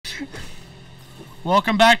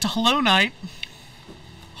Welcome back to Hello Night.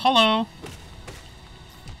 Hello.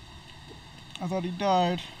 I thought he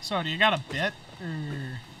died. So, do you got a bit?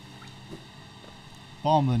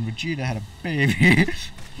 Bulma and Vegeta had a baby.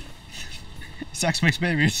 Sex makes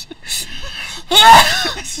babies.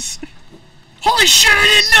 Holy shit, I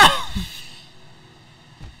didn't know!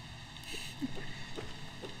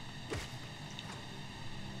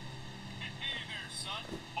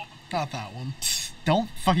 Not that one. Don't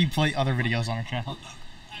fucking play other videos on our channel.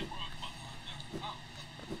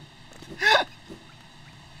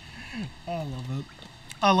 I love it.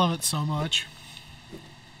 I love it so much.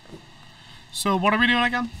 So, what are we doing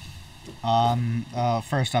again?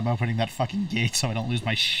 First I'm opening that fucking gate so I don't lose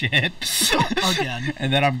my shit. Again.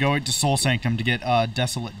 And then I'm going to Soul Sanctum to get,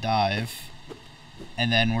 Desolate Dive.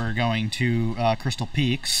 And then we're going to, Crystal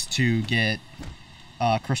Peaks to get,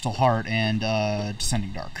 Crystal Heart and,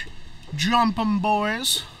 Descending Dark. Jump 'em,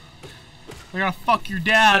 boys. They're gonna fuck your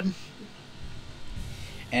dad.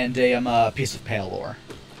 And a, piece of Pale Ore.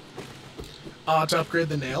 To upgrade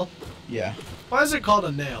the nail? Yeah. Why is it called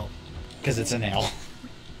a nail? Because it's a nail.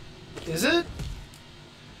 Is it?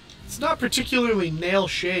 It's not particularly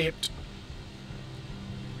nail-shaped.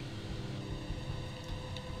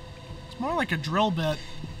 It's more like a drill bit.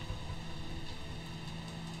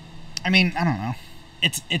 I mean, I don't know.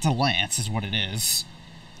 It's a lance is what it is.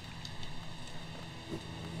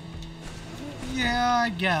 Yeah, I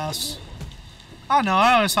guess. I don't know,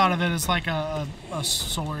 I always thought of it as like a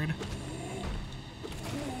sword.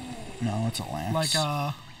 No, it's a lance.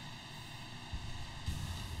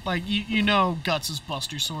 Like, you know Guts'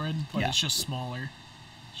 Buster Sword, but yeah. it's just smaller.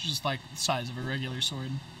 It's just like the size of a regular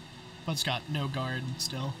sword. But it's got no guard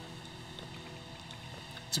still.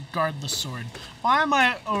 It's a guardless sword. Why am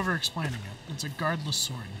I over-explaining it? It's a guardless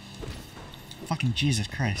sword. Fucking Jesus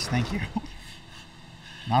Christ, thank you.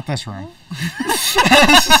 Not this room.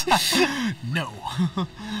 No.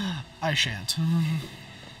 I shan't.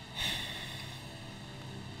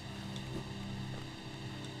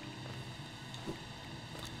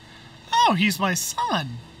 Oh, he's my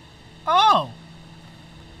son. Oh.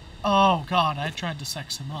 Oh, God, I tried to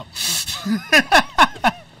sex him up.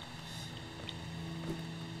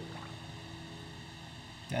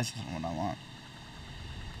 That's not what I want.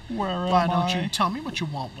 Where Why am don't I? you tell me what you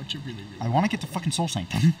want, what you really I want to get to fucking Soul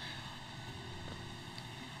Sanctum.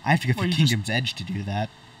 I have to go through Kingdom's Edge to do that.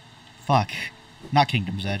 Fuck. Not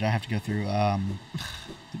Kingdom's Edge. I have to go through,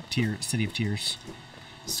 City of Tears.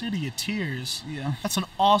 City of Tears? Yeah. That's an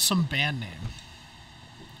awesome band name.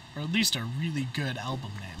 Or at least a really good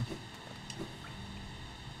album name.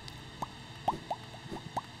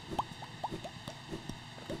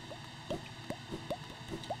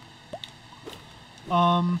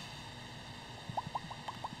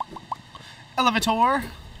 Elevator.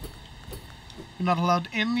 You're not allowed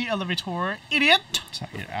in the elevator, idiot! That's how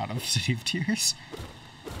I get out of City of Tears.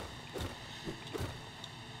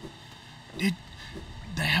 They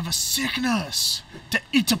have a sickness. They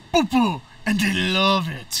eat a poo-poo, and they love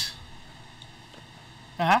it.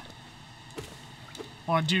 Huh?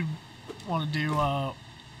 Wanna do,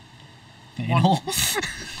 Anal.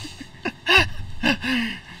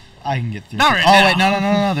 I can get through. Not right oh, now. wait,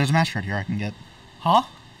 no. There's a match right here I can get. Huh?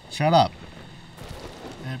 Shut up.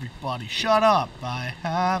 Everybody shut up. I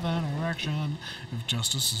have an erection. If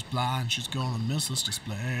justice is blind, she's gonna miss this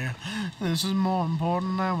display. This is more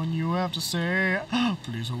important than when you have to say,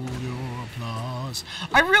 please hold your applause.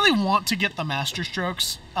 I really want to get the Master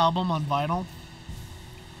Strokes album on vinyl.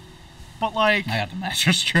 But like... I got the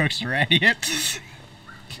Master Strokes already.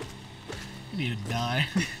 You need to die.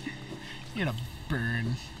 You need to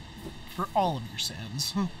burn. For all of your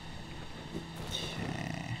sins.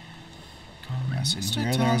 Yes, in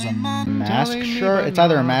here there's a mask shard. It's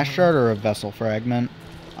either a mask shard or a vessel fragment.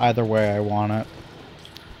 Either way I want it.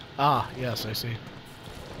 Ah, yes, I see.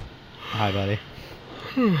 Hi, buddy.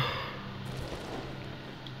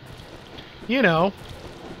 You know,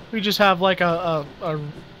 we just have like a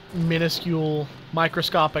minuscule,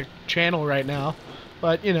 microscopic channel right now.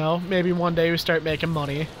 But, you know, maybe one day we start making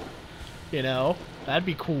money. You know, that'd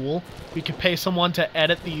be cool. We could pay someone to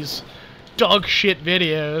edit these dog shit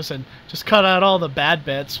videos and just cut out all the bad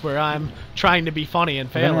bits where I'm trying to be funny and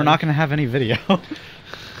failing. Then we're not going to have any video.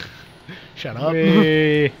 Shut up.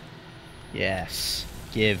 Yes.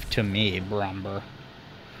 Give to me, Brumber.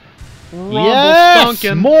 Yes!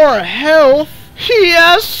 More health!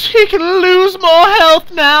 Yes! He can lose more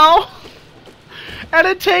health now! And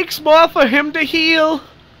it takes more for him to heal.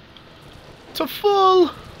 To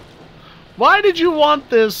full. Why did you want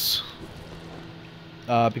this?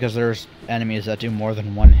 Because there's enemies that do more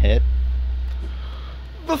than one hit.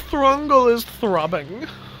 The thrungle is throbbing.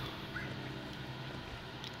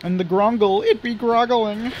 And the grungle, it be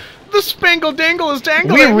groggling. The spangle dangle is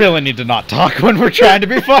dangling. We really need to not talk when we're trying to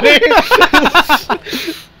be funny.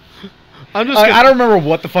 I'm just. I don't remember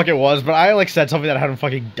what the fuck it was, but I like said something that had him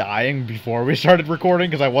fucking dying before we started recording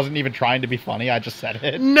because I wasn't even trying to be funny. I just said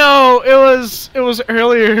it. No, it was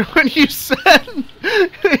earlier when you said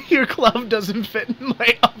your glove doesn't fit in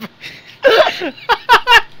my oven.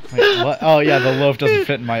 Wait, what? Oh yeah, the loaf doesn't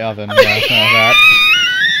fit in my oven. Yeah, that.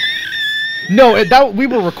 No, that we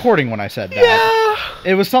were recording when I said that.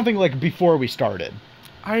 Yeah. It was something like before we started.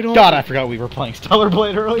 I don't. God, I forgot we were playing Stellar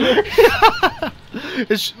Blade earlier.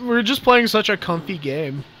 We're just playing such a comfy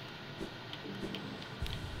game.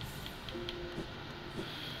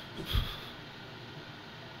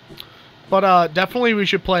 But definitely we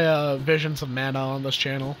should play Visions of Mana on this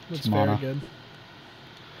channel. It's Mana. very good.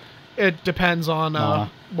 It depends on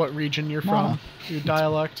Mana. what region you're Mana. from, your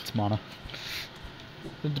dialect. It's Mana.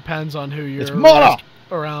 It depends on who you're It's Mana!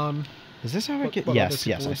 around. Is this how I get? what Yes, other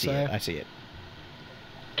yes, people I would see say. it. I see it.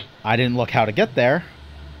 I didn't look how to get there.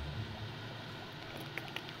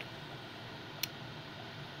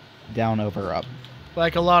 Down, over, up.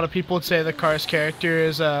 Like a lot of people would say the Cars character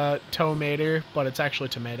is Tomater, but it's actually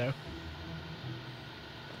Tomato.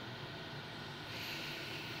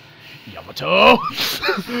 Yamato!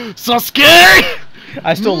 Sasuke!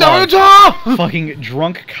 I still love Naruto! fucking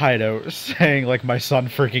drunk Kaido saying like my son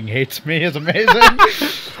freaking hates me is amazing.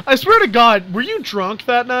 I swear to God, were you drunk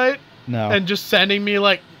that night? No. And just sending me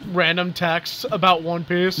like random texts about One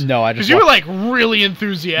Piece? No, I just because you were like really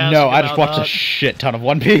enthusiastic. No, I just about watched that. a shit ton of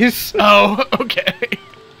One Piece. Oh, okay.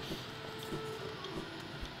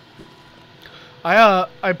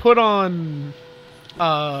 I put on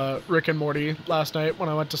Rick and Morty last night when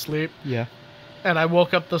I went to sleep, Yeah. and I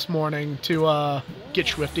woke up this morning to get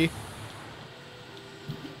Swifty.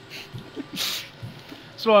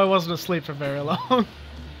 So I wasn't asleep for very long.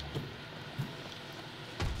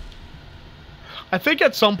 I think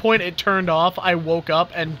at some point it turned off, I woke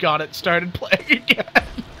up and got it started playing again.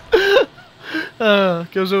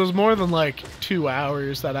 Because it was more than like 2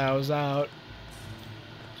 hours that I was out.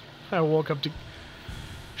 I woke up to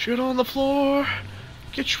shit on the floor,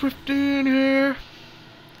 get Swifty in here.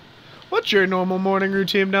 What's your normal morning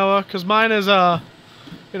routine, Noah? Because mine is,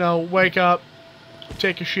 you know, wake up,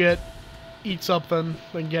 take a shit, eat something,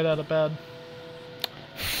 then get out of bed.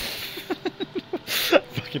 I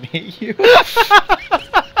fucking hate you.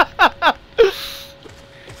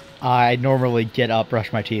 I normally get up,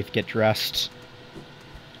 brush my teeth, get dressed,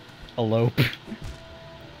 elope.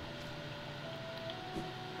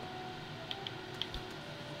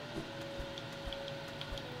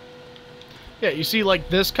 Yeah, you see, like,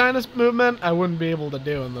 this kind of movement, I wouldn't be able to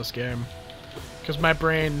do in this game. Because my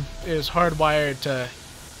brain is hardwired to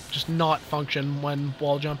just not function when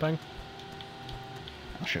wall jumping.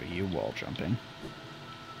 I'll show you wall jumping.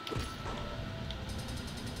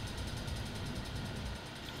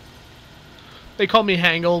 They call me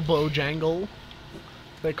Hangle Bojangle.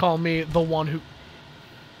 They call me the one who...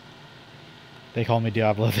 They call me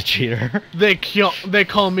Diablo the Cheater. They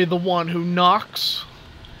call me the one who knocks.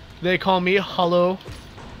 They call me Hollow.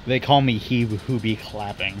 They call me he who be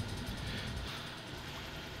clapping.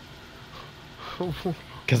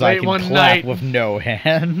 Because I Late can one clap night. with no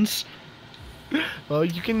hands. Well,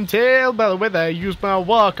 you can tell by the way that I use my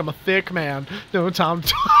walk. I'm a thick man. No time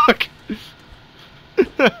to talk.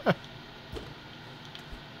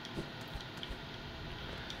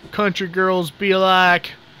 Country girls be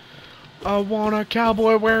like, I want a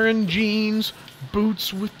cowboy wearing jeans,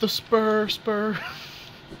 boots with the spur.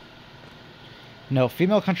 No,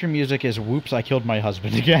 female country music is Whoops, I Killed My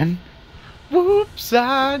Husband Again. Whoops,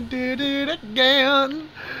 I did it again.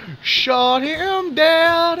 Shot him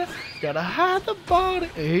dead. Gotta hide the body.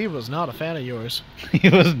 He was not a fan of yours. He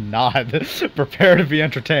was not. Prepare to be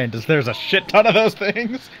entertained, as there's a shit ton of those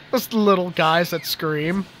things. Those little guys that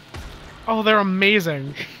scream. Oh, they're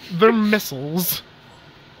amazing. They're missiles.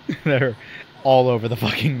 They're all over the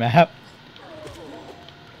fucking map.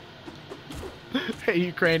 Hey,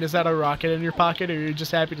 Ukraine, is that a rocket in your pocket, or are you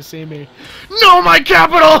just happy to see me? No, my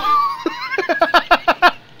capital!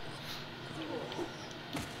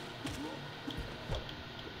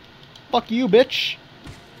 Fuck you, bitch.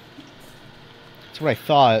 That's what I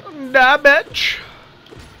thought. Nah, bitch.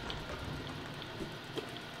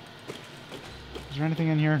 Is there anything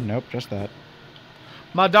in here? Nope, just that.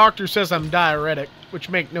 My doctor says I'm diuretic, which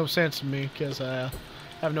make no sense to me, because I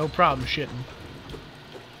have no problem shitting.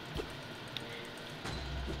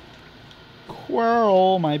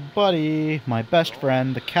 Quirrell, my buddy, my best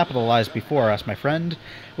friend, the capital lies before us, my friend.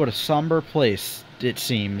 What a somber place it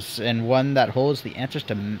seems, and one that holds the answers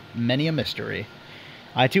to many a mystery.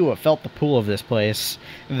 I too have felt the pull of this place,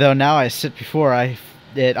 though now I sit before I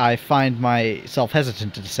find myself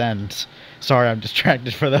hesitant to descend. Sorry, I'm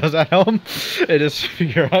distracted for those at home. It is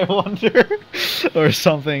fear, I wonder, or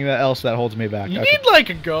something else that holds me back. You need like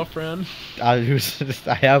a girlfriend. I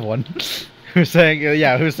have one. Who's saying?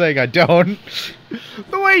 Yeah, who's saying I don't?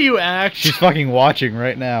 The way you act. She's fucking watching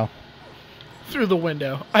right now. Through the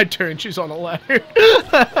window. I turn. She's on a ladder.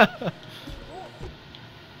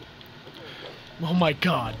 Oh my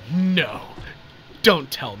god, no. Don't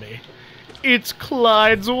tell me. It's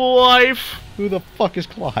Clyde's wife. Who the fuck is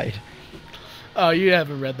Clyde? Oh, you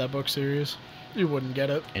haven't read that book series. You wouldn't get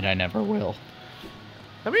it. And I never will.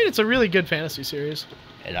 I mean, it's a really good fantasy series.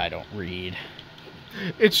 And I don't read.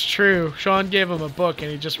 It's true. Sean gave him a book and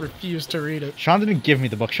he just refused to read it. Sean didn't give me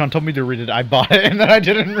the book. Sean told me to read it. I bought it and then I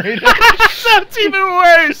didn't read it. That's even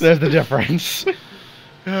worse. There's the difference.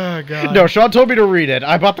 Oh, God. No, Sean told me to read it.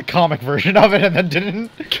 I bought the comic version of it and then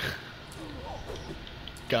didn't.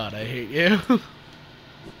 God, I hate you.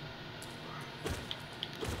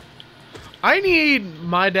 I need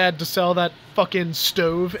my dad to sell that fucking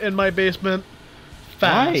stove in my basement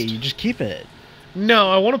fast. Why? You just keep it.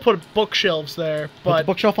 No, I want to put bookshelves there, Put but... the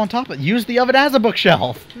bookshelf on top of it. Use the oven as a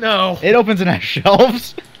bookshelf. No. It opens and has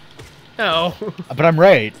shelves. No. But I'm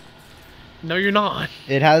right. No, you're not.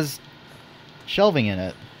 It has shelving in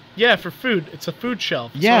it. Yeah, for food. It's a food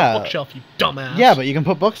shelf. It's Yeah. not a bookshelf, you dumbass. Yeah, but you can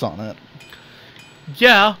put books on it.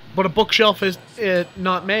 Yeah, but a bookshelf is it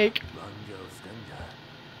not make.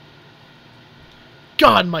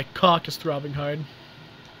 God, my cock is throbbing hard.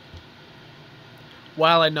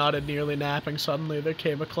 While I nodded, nearly napping, suddenly there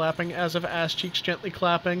came a clapping, as of ass cheeks gently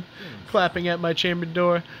clapping, clapping at my chamber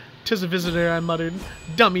door. 'Tis a visitor, I muttered,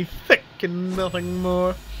 dummy thick and nothing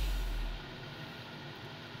more.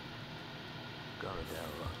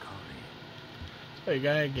 There you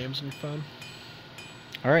go, I had games and fun.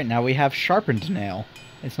 Alright, now we have sharpened nail.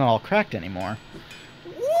 It's not all cracked anymore.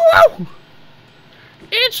 Woo!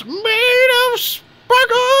 It's made of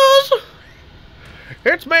sparkles!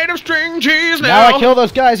 It's made of string cheese now! Now I kill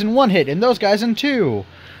those guys in one hit, and those guys in two.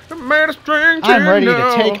 Made of string cheese I'm ready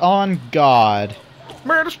now. to take on God.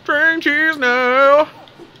 Made of string cheese now!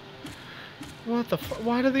 What the fu-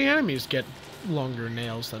 Why do the enemies get longer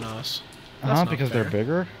nails than us? That's not Because fair. they're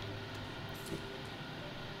bigger?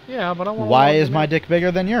 Yeah, but I want. Why is my dick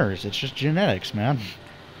bigger than yours? It's just genetics, man.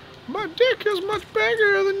 My dick is much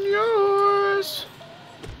bigger than yours.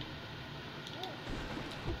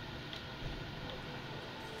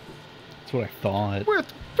 That's what I thought.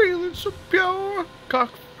 With feelings so pure,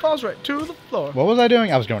 cock falls right to the floor. What was I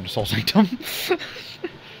doing? I was going to Soul Sanctum.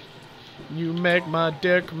 You make my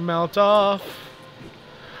dick melt off,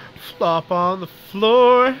 flop on the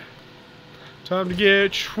floor. Time to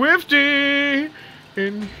get swifty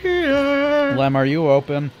in here. Lem, are you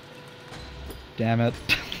open? Damn it.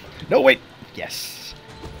 No, wait. Yes.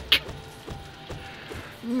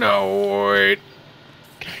 No, wait.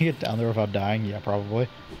 Can I get down there without dying? Yeah, probably.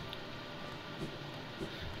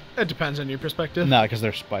 It depends on your perspective. No, because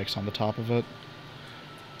there's spikes on the top of it.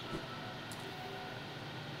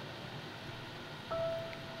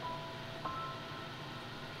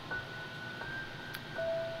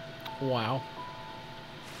 Wow.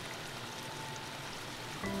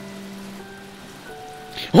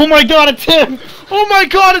 Oh my god, it's him! Oh my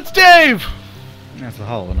god, it's Dave! That's the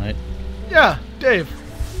Hollow Knight. Yeah, Dave.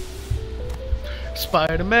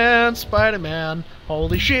 Spider-Man, Spider-Man.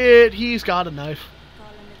 Holy shit, he's got a knife.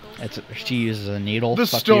 She uses a needle. The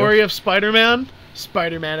Fuck story you. of Spider-Man.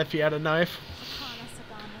 Spider-Man if he had a knife.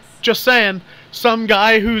 Just saying, some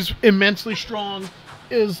guy who's immensely strong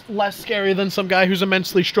is less scary than some guy who's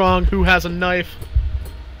immensely strong who has a knife.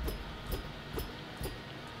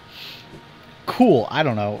 Cool. I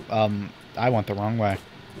don't know. I went the wrong way.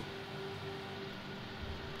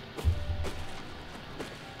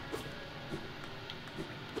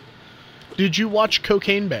 Did you watch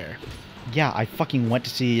Cocaine Bear? Yeah, I fucking went to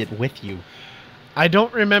see it with you. I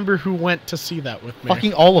don't remember who went to see that with me.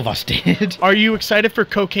 Fucking all of us did. Are you excited for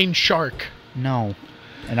Cocaine Shark? No.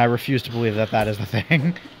 And I refuse to believe that that is the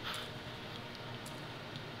thing.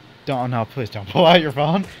 Don't, no, please don't pull out your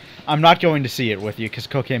phone. I'm not going to see it with you because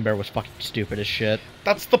Cocaine Bear was fucking stupid as shit.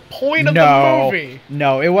 That's the point of the movie.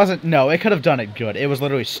 No, it wasn't. No, it could have done it good. It was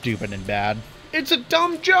literally stupid and bad. It's a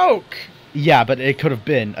dumb joke. Yeah, but it could have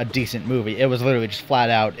been a decent movie. It was literally just flat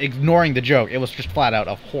out, ignoring the joke, it was just flat out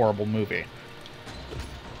a horrible movie.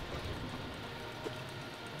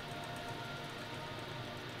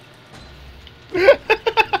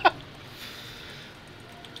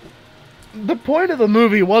 The point of the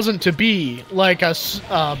movie wasn't to be like a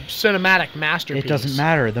cinematic masterpiece. It doesn't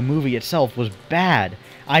matter. The movie itself was bad.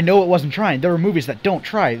 I know it wasn't trying. There are movies that don't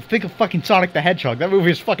try. Think of fucking Sonic the Hedgehog. That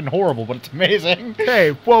movie is fucking horrible, but it's amazing. Hey,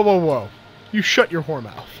 whoa, whoa, whoa. You shut your whore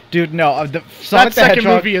mouth. Dude, no. That Second second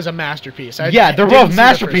movie is a masterpiece. Yeah, they're both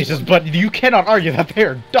masterpieces, but you cannot argue that they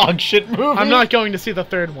are dog shit movies. I'm not going to see the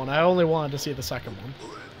third one. I only wanted to see the second one.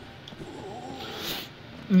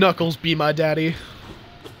 Knuckles, be my daddy.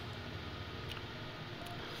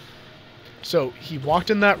 So, he walked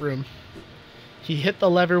in that room. He hit the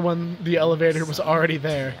lever when the elevator was already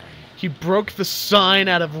there. He broke the sign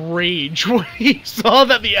out of rage when he saw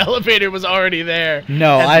that the elevator was already there.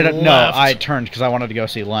 No, I don't. No, left. I turned because I wanted to go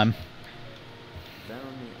see Lem.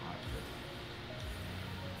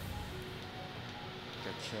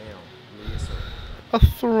 A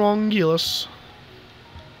Throngulus.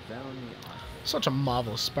 Such a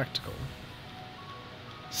marvelous spectacle.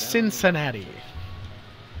 Cincinnati.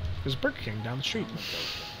 There's Burger King down the street.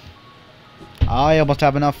 I almost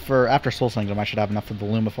have enough for after Soul Kingdom. I should have enough for the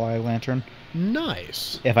Lumify lantern.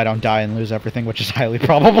 Nice. If I don't die and lose everything, which is highly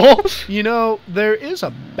probable. You know, there is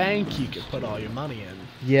a bank you could put all your money in.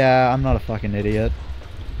 Yeah, I'm not a fucking idiot.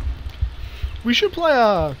 We should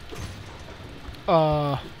play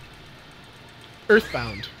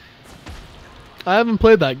Earthbound. I haven't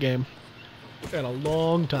played that game in a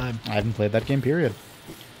long time. I haven't played that game, period.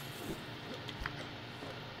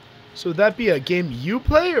 So would that be a game you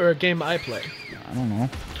play or a game I play? I don't know.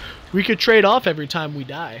 We could trade off every time we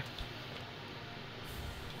die.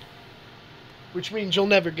 Which means you'll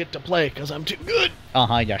never get to play because I'm too good.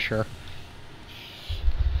 Uh-huh, yeah, sure.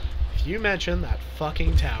 If you mention that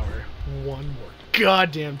fucking tower one more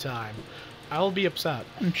goddamn time, I'll be upset.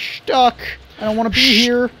 I'm stuck. I don't want to be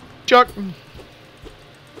here. Chuck.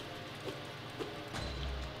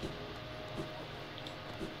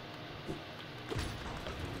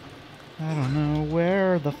 I don't know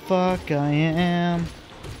where the fuck I am.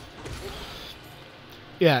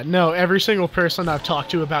 Yeah, no, every single person I've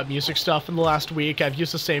talked to about music stuff in the last week, I've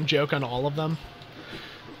used the same joke on all of them.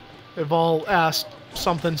 They've all asked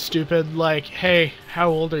something stupid like, hey,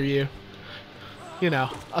 how old are you? You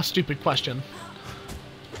know, a stupid question.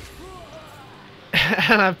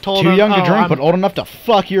 And I've told them... Too young to drink, I'm... but old enough to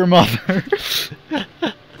fuck your mother.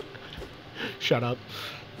 Shut up.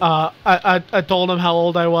 I told him how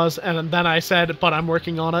old I was, and then I said, but I'm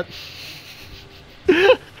working on it.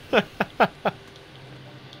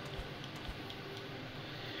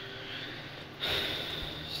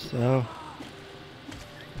 So,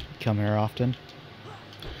 come here often?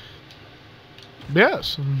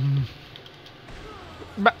 Yes.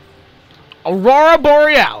 But Aurora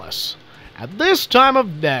Borealis. At this time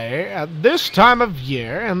of day, at this time of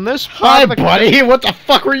year, and this part Hi, of the buddy! What the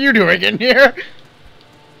fuck were you doing in here?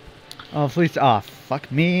 Oh, please. Ah,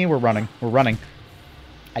 fuck me. We're running. We're running.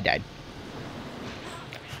 I died.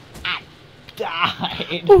 I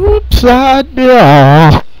died. Oops, I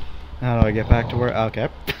died. How do I get back to where... Okay.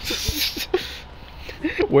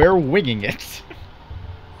 We're winging it.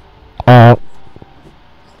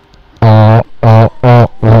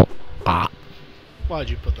 Why'd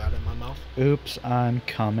you put that in my mouth? Oops, I'm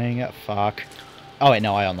coming. Fuck. Oh, wait,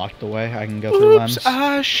 no, I unlocked the way. I can go through Lems. Oops,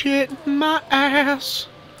 I shit my ass.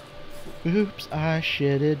 Oops, I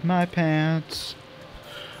shitted my pants.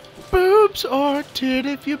 Boobs or tit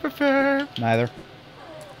if you prefer. Neither.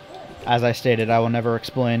 As I stated, I will never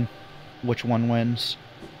explain which one wins,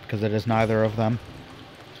 because it is neither of them.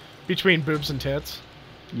 Between boobs and tits?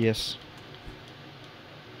 Yes.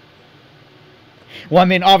 Well, I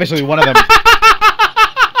mean, obviously one of them...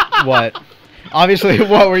 What? Obviously,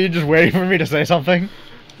 what, were you just waiting for me to say something?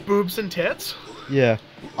 Boobs and tits? Yeah.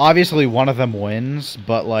 Obviously one of them wins,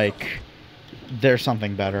 but, like, there's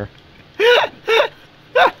something better.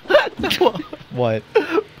 What?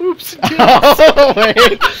 Boobs and tits. Oh,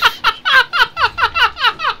 wait.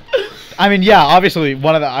 I mean, yeah, obviously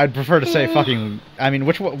one of the... I'd prefer to say fucking... I mean,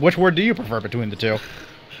 which word do you prefer between the two?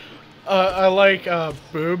 I like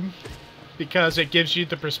boob because it gives you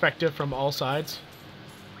the perspective from all sides.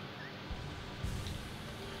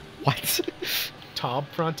 What? Top,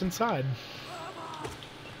 front, and side.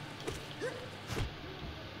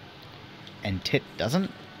 And tit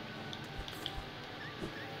doesn't?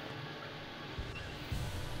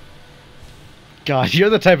 God, you're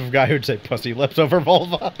the type of guy who'd say pussy lips over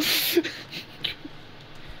vulva.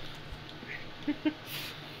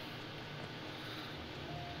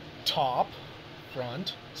 Top,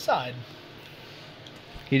 front, side.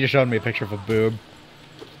 He just showed me a picture of a boob.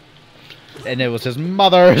 And it was his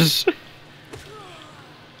mother's.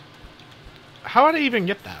 How would I even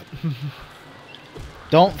get that?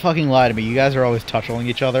 Don't fucking lie to me. You guys are always touching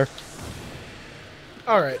each other.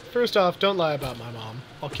 Alright, first off, don't lie about my mom.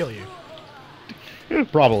 I'll kill you.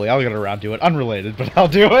 Probably. I'll get around to it. Unrelated, but I'll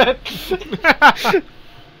do it.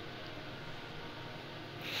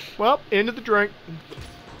 Well, into the drink.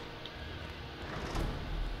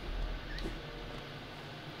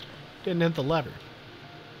 Didn't hit the lever.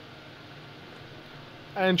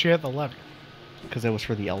 Why didn't you hit the lever? Because it was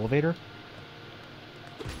for the elevator?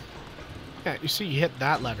 Yeah, you see, you hit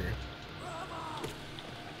that lever.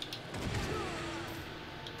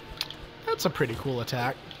 That's a pretty cool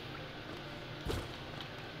attack.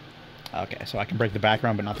 Okay, so I can break the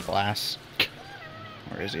background, but not the glass.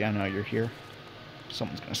 Where is he? I know you're here.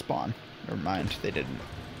 Someone's gonna spawn. Never mind, they didn't.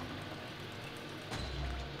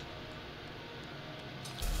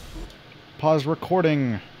 Pause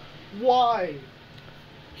recording. Why?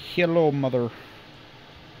 Hello, mother.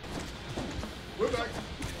 We're back.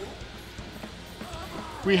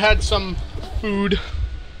 We had some food,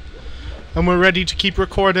 and we're ready to keep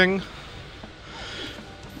recording.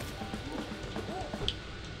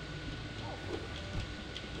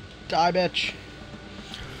 Die, bitch.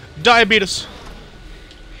 Diabetes.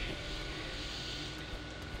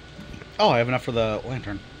 Oh, I have enough for the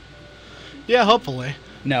lantern. Yeah, hopefully.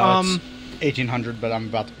 No, it's 1800, but I'm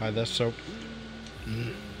about to buy this, so...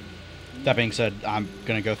 That being said, I'm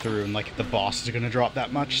gonna go through and, like, the boss is gonna drop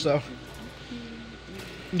that much, so...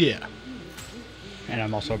 Yeah. And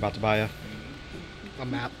I'm also about to buy A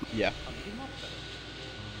map. Yeah.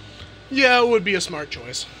 Yeah, it would be a smart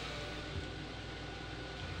choice.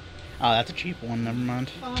 Oh, that's a cheap one, never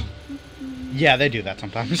mind. Yeah, they do that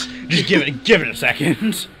sometimes. Just give it a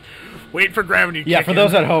second. Wait for gravity. Yeah, for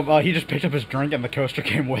those at home, he just picked up his drink and the coaster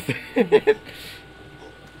came with it.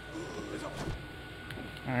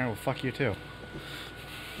 Alright, well, fuck you too.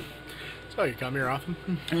 So you come here often?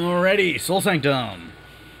 Alrighty, Soul Sanctum.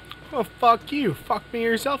 Well, fuck you. Fuck me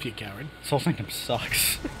yourself, you coward. Soul Sanctum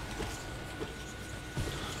sucks.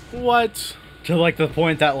 What? To, like, the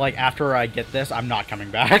point that, like, after I get this, I'm not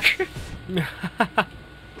coming back.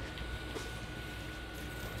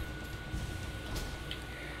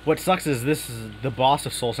 What sucks is the boss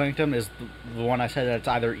of Soul Sanctum is the one I said that it's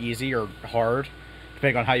either easy or hard,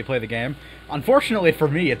 depending on how you play the game. Unfortunately for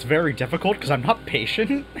me, it's very difficult because I'm not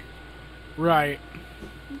patient. Right.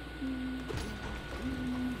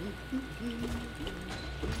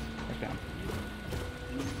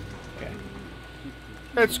 Okay.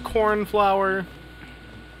 It's cornflower.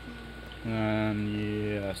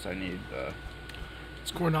 Yes, I need the...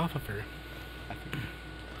 It's Cornophifer. I think...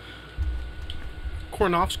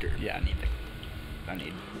 Cornofsker. Yeah, I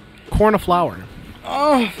need... Cornflower.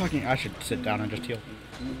 Oh, fucking... I should sit down and just heal.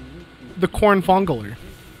 The Cornfongler.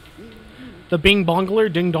 The Bing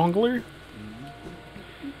Bongler, Ding Dongler.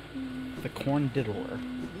 The Corn Diddler.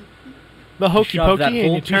 The Hokey Shoved that Pokey, whole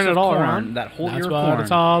and you piece turn of it all corn, around. that whole That's ear what corn,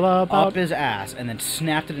 it's all about. up his ass, and then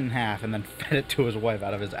snapped it in half, and then fed it to his wife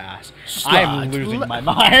out of his ass. I am losing my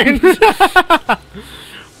mind.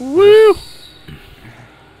 Woo!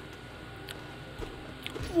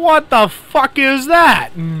 What the fuck is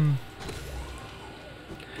that?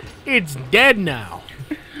 It's dead now.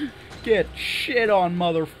 Get shit on,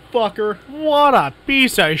 motherfucker. What a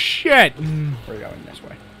piece of shit. We're going this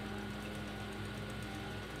way.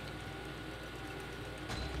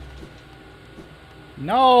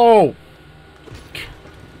 No!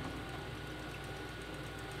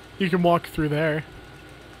 You can walk through there.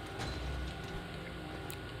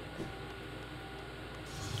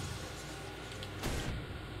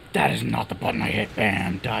 That is not the button I hit.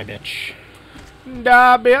 Bam. Die, bitch.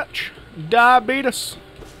 Die, bitch. Diabetes.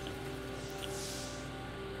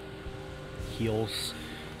 Heals.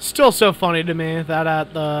 Still so funny to me that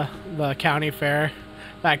at the county fair,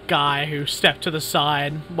 that guy who stepped to the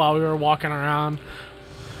side while we were walking around,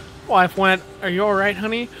 wife went, "Are you alright,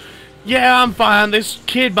 honey?" "Yeah, I'm fine. This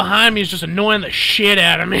kid behind me is just annoying the shit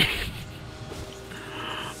out of me."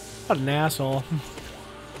 What an asshole.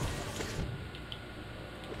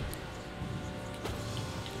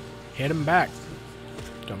 Hit him back.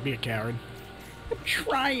 Don't be a coward. I'm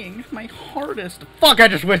trying my hardest. Fuck, I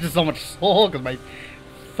just wasted so much soul because my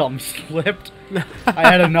thumb slipped. I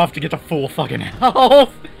had enough to get to full fucking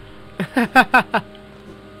health.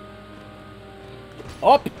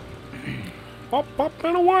 Up. Up, up,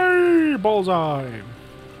 and away! Bullseye!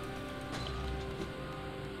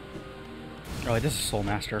 Oh, wait, this is Soul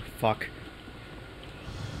Master. Fuck.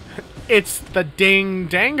 It's the Ding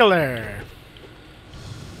Dangler!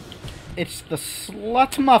 It's the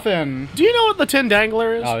Slut Muffin. Do you know what the Tin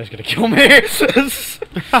Dangler is? Oh, he's gonna kill me.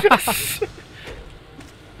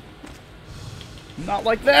 Not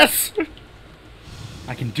like this.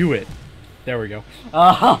 I can do it. There we go.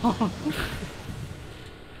 I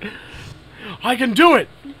can do it!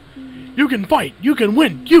 You can fight! You can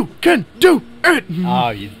win! You can do it! Oh,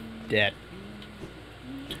 you dead.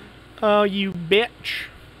 Oh, you bitch.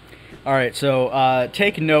 Alright, so,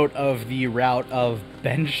 take note of the route of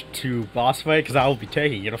bench to boss fight, because I will be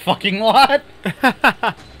taking it a fucking lot. You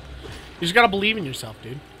just gotta believe in yourself,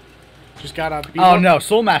 dude. Just gotta be... Oh, no,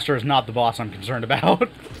 Soul Master is not the boss I'm concerned about.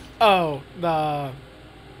 Oh, the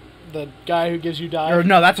guy who gives you dive? Or,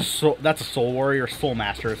 no, that's a Soul Warrior. Soul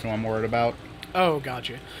Master is who I'm worried about. Oh,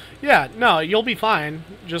 gotcha. Yeah, no, you'll be fine.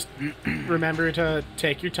 Just remember to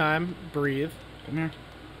take your time, breathe. Come here.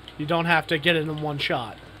 You don't have to get it in one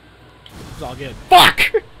shot. It's all good.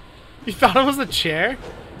 Fuck! You thought it was the chair?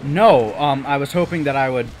 No, I was hoping that I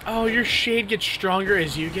would... Oh, your shade gets stronger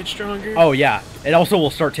as you get stronger? Oh, yeah. It also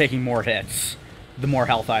will start taking more hits, the more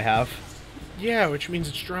health I have. Yeah, which means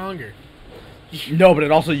it's stronger. No, but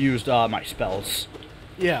it also used, my spells.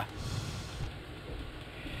 Yeah.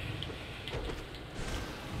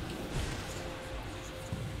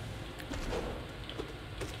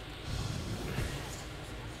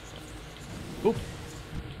 Oop.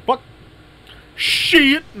 Fuck.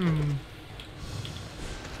 Shit!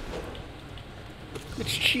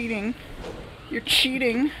 It's cheating. You're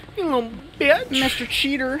cheating. You little bitch. Mr.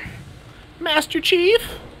 Cheater. Master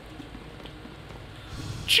Chief?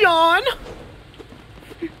 John?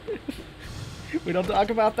 We don't talk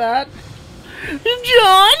about that.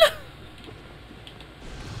 John?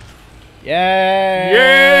 Yay!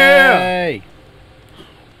 Yeah!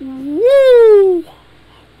 Woo!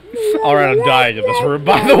 Alright, I'm dying in this room,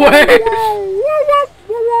 by the way.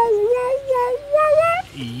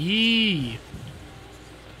 Yee.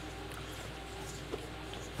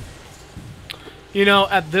 You know,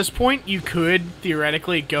 at this point, you could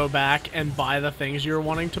theoretically go back and buy the things you were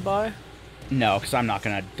wanting to buy. No, because I'm not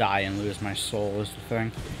going to die and lose my soul is the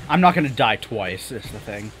thing. I'm not going to die twice is the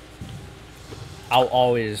thing. I'll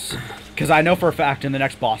always... Because I know for a fact in the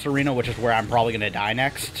next boss arena, which is where I'm probably going to die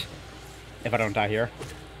next, if I don't die here,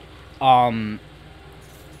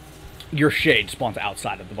 your shade spawns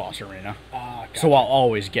outside of the boss arena. Gotcha. So I'll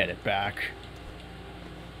always get it back.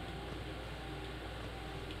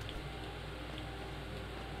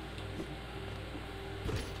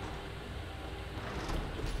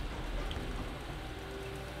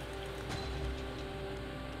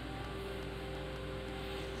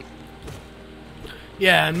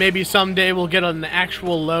 Yeah, and maybe someday we'll get an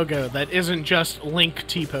actual logo that isn't just Link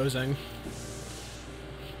T-posing.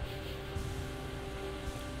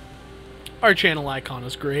 Our channel icon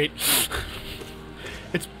is great.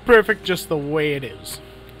 It's perfect just the way it is.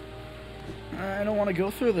 I don't want to go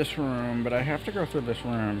through this room, but I have to go through this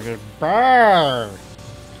room because... Brrr!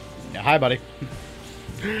 Yeah, hi, buddy.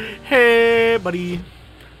 Hey, buddy.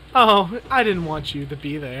 Oh, I didn't want you to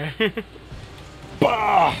be there.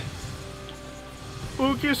 Bah!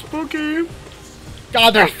 Spooky, spooky.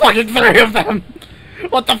 God, there's fucking 3 of them!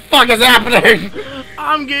 What the fuck is happening?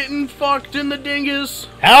 I'm getting fucked in the dingus.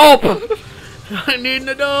 Help! I need an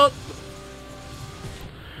adult.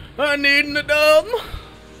 I need an adult.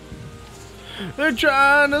 They're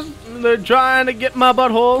trying to get my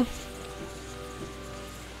butthole.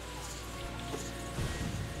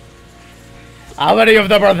 How many of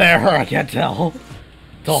them are there? I can't tell.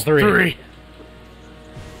 It's all 3. 3.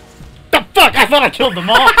 The fuck? I thought I killed them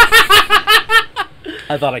all.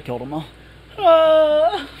 I thought I killed them all.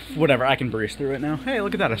 Whatever, I can breeze through it now. Hey,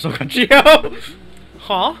 look at that, I still got Geo!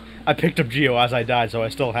 Huh? I picked up Geo as I died, so I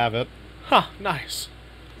still have it. Huh, nice.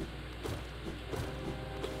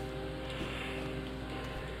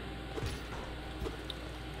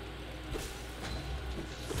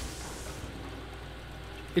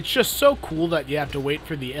 It's just so cool that you have to wait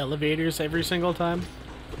for the elevators every single time.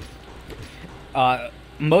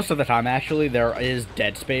 Most of the time, actually, there is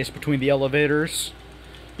dead space between the elevators.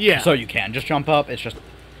 Yeah. So you can just jump up, it's just...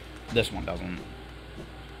 this one doesn't.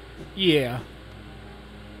 Yeah.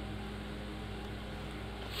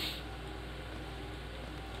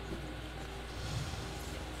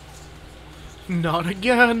 Not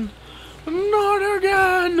again! Not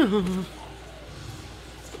again!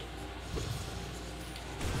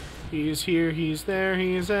 He's here, he's there,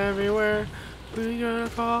 he's everywhere. We gotta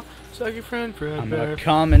call sucky friend Fred I'm Bear. gonna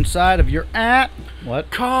come inside of your What?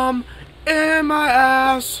 Come in my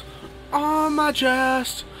ass, on my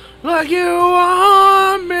chest, like you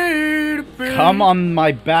want me to be. Come on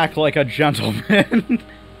my back like a gentleman.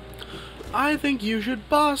 I think you should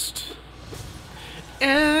bust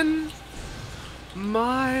in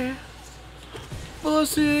my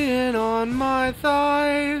pussy and on my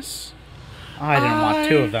thighs. I didn't want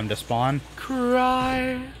two of them to spawn.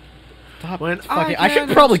 Cry. Stop When fucking. I should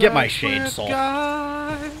probably get my Shade Soul.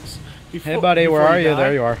 Hey, buddy, where are you?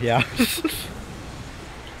 There you are. Yeah.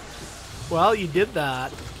 Well, you did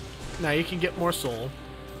that. Now you can get more soul.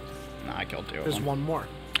 Nah, I killed two of There's them. one more.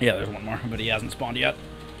 Yeah, there's one more, but he hasn't spawned yet.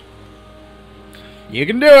 You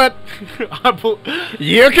can do it!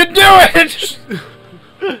 You can do it!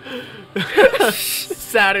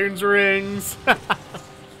 Saturn's rings.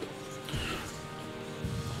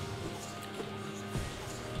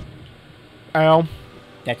 Ow.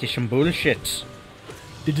 That is some bullshit.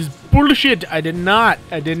 It is bullshit. I did not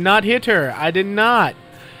hit her. I did not.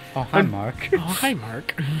 Oh, hi, Mark. Oh, hi,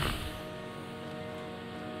 Mark.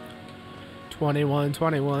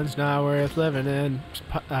 21's not worth living in.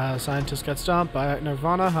 Scientist got stomped by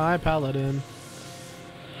Nirvana High Paladin.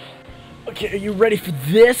 Okay, are you ready for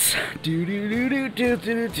this? He's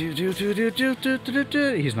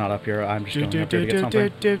not up here. I'm just going up here to get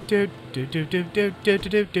something.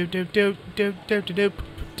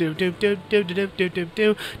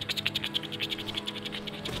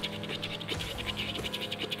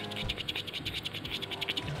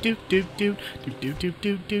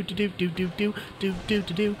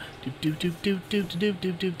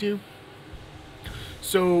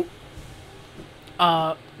 So,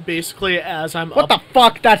 basically, as I'm What the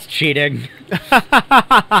fuck? That's cheating.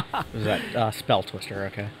 Was that spell twister?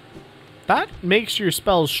 Okay. That makes your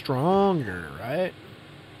spells stronger, right?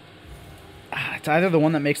 It's either the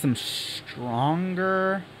one that makes them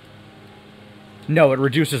stronger. No, it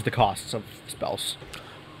reduces the costs of spells.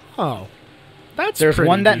 Oh, that's there's pretty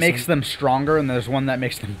one that decent. makes them stronger, and there's one that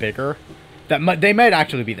makes them bigger. They might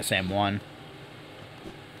actually be the same one.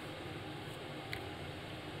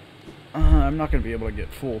 I'm not gonna be able to get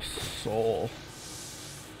full soul.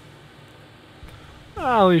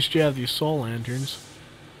 Well, at least you have these soul lanterns.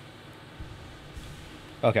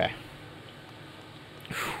 Okay.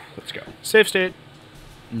 Let's go. Safe state.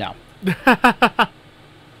 No.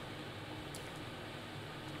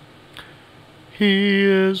 He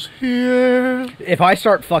is here. If I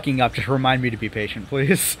start fucking up, just remind me to be patient,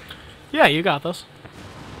 please. Yeah, you got this.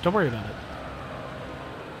 Don't worry about it.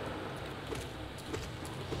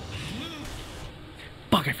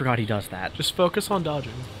 Fuck, I forgot he does that. Just focus on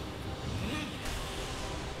dodging.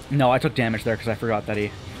 No, I took damage there because I forgot that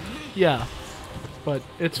he... Yeah, but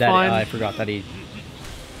it's fine. I forgot that he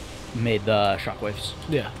made the shockwaves.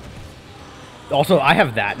 Yeah. Also, I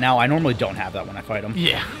have that now. I normally don't have that when I fight him.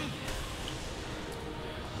 Yeah.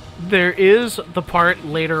 There is the part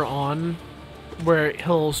later on where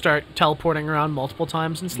he'll start teleporting around multiple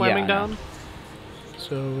times and slamming Yeah, I know. down.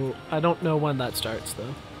 So, I don't know when that starts,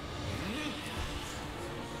 though.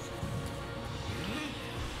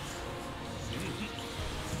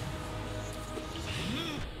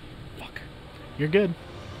 Fuck. You're good.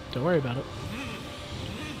 Don't worry about it.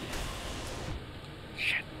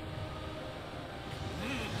 Shit.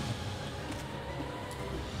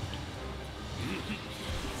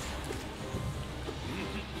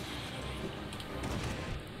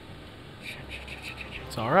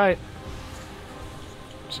 It's alright.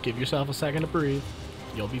 Just give yourself a second to breathe.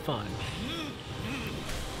 You'll be fine.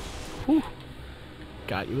 Whew.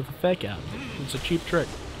 Got you with a fake out. It's a cheap trick.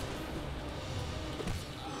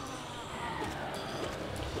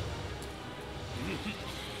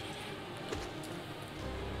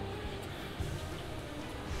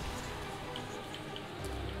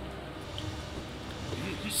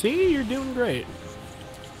 See, you're doing great.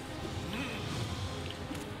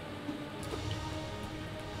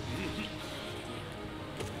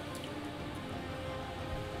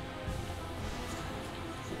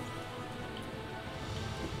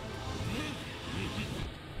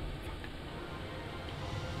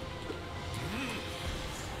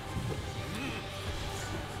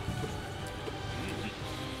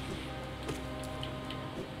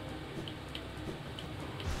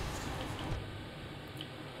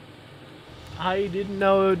 I didn't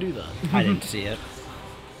know it would do that. I didn't see it.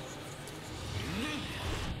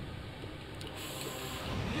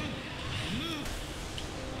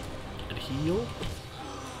 And heal.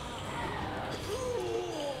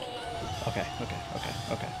 Okay.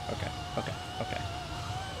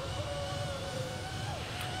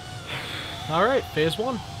 Alright, phase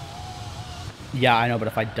 1. Yeah, I know, but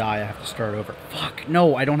if I die, I have to start over. Fuck.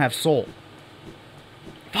 No, I don't have soul.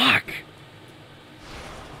 Fuck.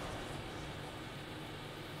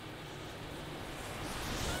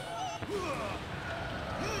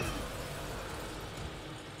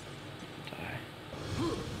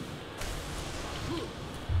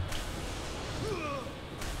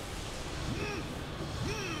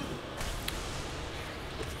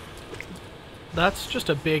 That's just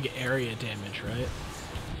a big area damage, right?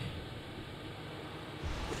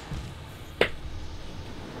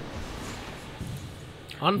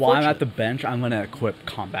 While I'm at the bench, I'm gonna equip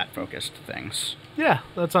combat-focused things. Yeah,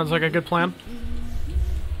 that sounds like a good plan.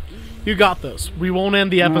 You got this. We won't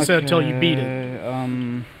end the episode until you beat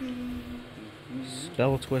it.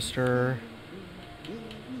 Spell Twister.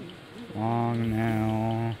 Long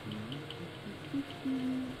now.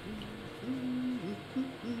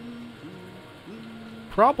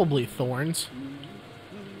 Probably Thorns.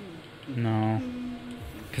 No.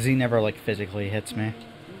 Because he never, like, physically hits me.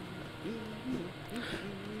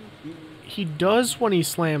 He does when he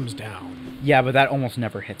slams down. Yeah, but that almost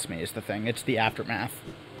never hits me is the thing. It's the aftermath.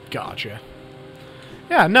 Gotcha.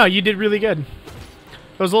 Yeah, no, you did really good.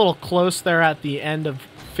 It was a little close there at the end of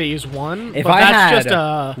phase 1. If but I that's had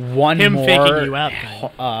just one him more, faking you out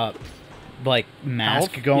thing. like,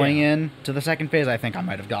 mask Health? going Yeah. in to the second phase, I think I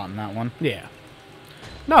might have gotten that one. Yeah.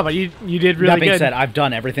 No, but you did really That being good. said, I've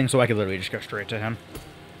done everything, so I could literally just go straight to him.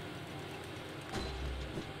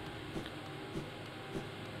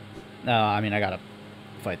 I mean, I gotta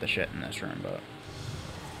fight the shit in this room, but...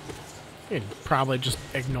 You'd probably just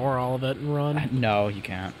ignore all of it and run. No, you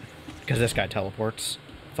can't. Because this guy teleports.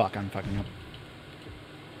 Fuck, I'm fucking up.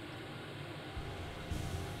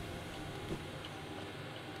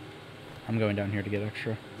 I'm going down here to get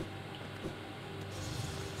extra.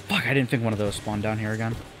 Fuck, I didn't think one of those spawned down here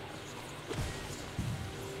again.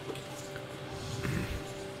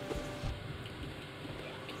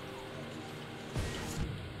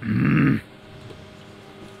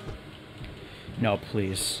 No,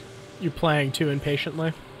 please. You playing too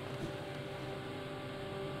impatiently?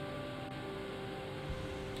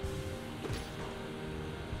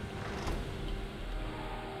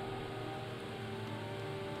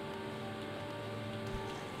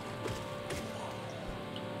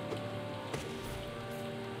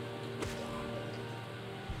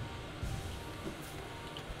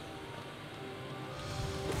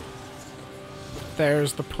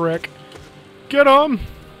 There's the prick. Get him!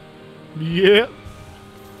 Yeah.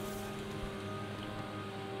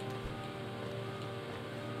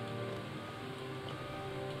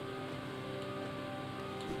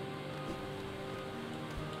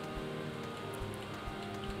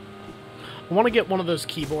 I want to get one of those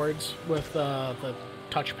keyboards with the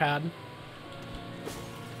touchpad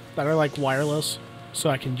that are like wireless,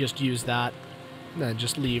 so I can just use that and then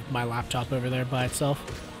just leave my laptop over there by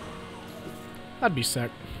itself. That'd be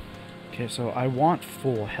sick. Okay, so I want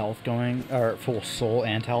full health going, or full soul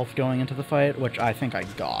and health going into the fight, which I think I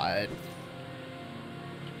got.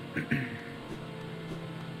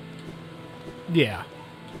 Yeah.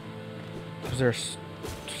 Is there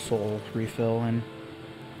soul refill in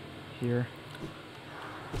here?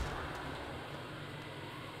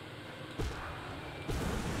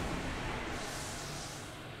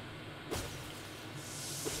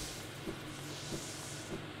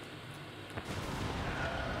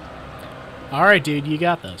 Alright, dude, you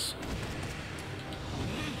got this.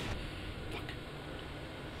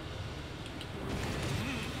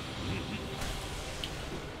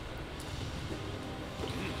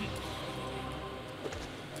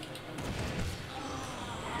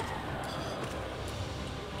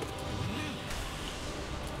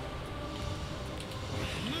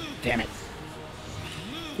 Damn it.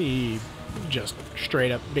 He just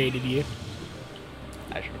straight up baited you.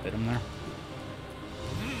 I should have hit him there.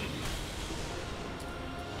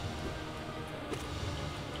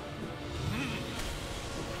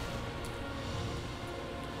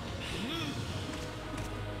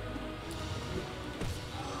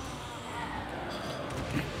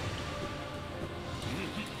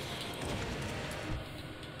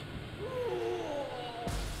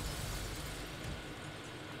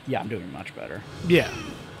 Yeah, I'm doing much better. Yeah.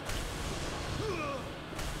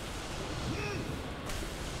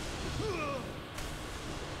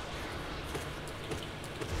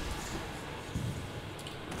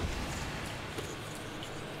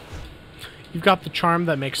 You've got the charm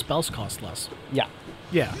that makes spells cost less. Yeah.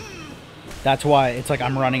 Yeah. That's why it's like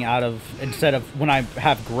I'm running out of, instead of when I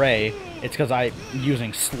have gray, it's because I'm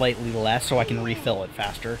using slightly less so I can refill it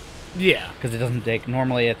faster. Yeah. Because it doesn't take,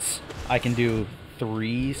 normally it's, I can do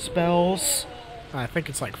 3 spells. I think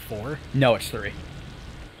it's like 4 No, it's 3.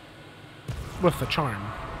 with the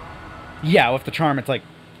charm. Yeah, with the charm it's like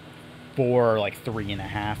 4 or like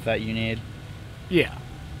 3.5 that you need. Yeah.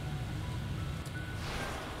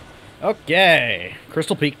 Okay,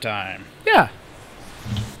 Crystal Peak time. Yeah.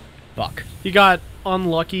 Fuck. You got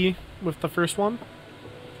unlucky with the first one.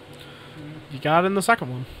 You got in the second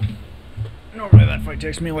one. Normally that fight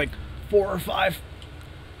takes me like 4 or 5.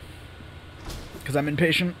 Because I'm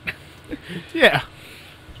impatient. Yeah.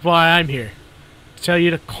 That's why I'm here. To tell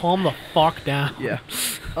you to calm the fuck down. Yeah.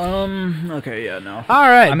 Okay, yeah, no.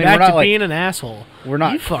 Alright, I mean, back we're not, to like- being an asshole. We're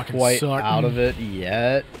not You fucking quite suck. out of it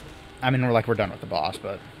yet. I mean, we're done with the boss,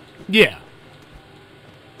 but... Yeah.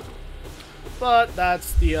 But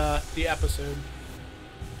that's the episode.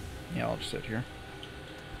 Yeah, I'll just sit here.